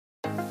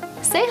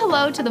Say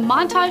hello to the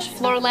Montage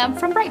floor lamp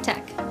from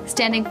Brightech.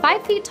 Standing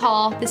 5 feet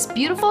tall, this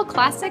beautiful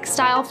classic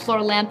style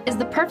floor lamp is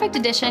the perfect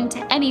addition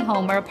to any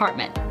home or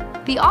apartment.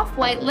 The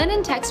off-white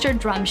linen textured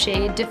drum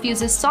shade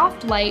diffuses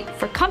soft light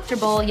for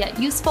comfortable yet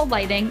useful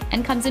lighting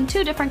and comes in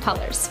 2 different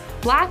colors,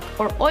 black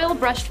or oil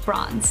brushed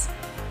bronze.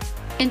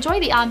 Enjoy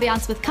the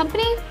ambiance with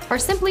company or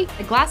simply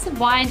a glass of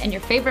wine and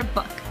your favorite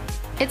book.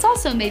 It's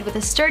also made with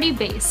a sturdy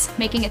base,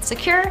 making it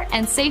secure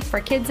and safe for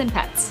kids and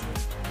pets.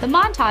 The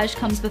Montage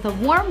comes with a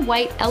warm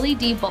white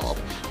LED bulb,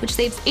 which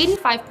saves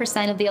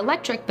 85% of the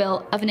electric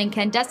bill of an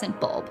incandescent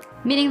bulb,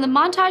 meaning the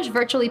Montage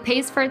virtually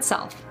pays for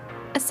itself.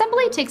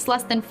 Assembly takes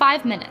less than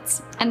 5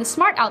 minutes, and the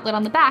smart outlet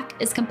on the back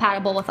is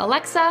compatible with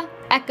Alexa,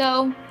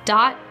 Echo,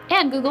 Dot,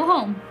 and Google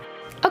Home.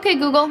 Okay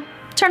Google,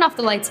 turn off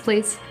the lights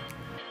please.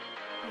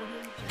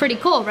 Pretty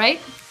cool,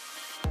 right?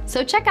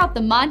 So check out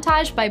the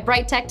Montage by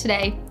Brightech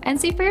today and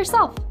see for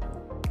yourself.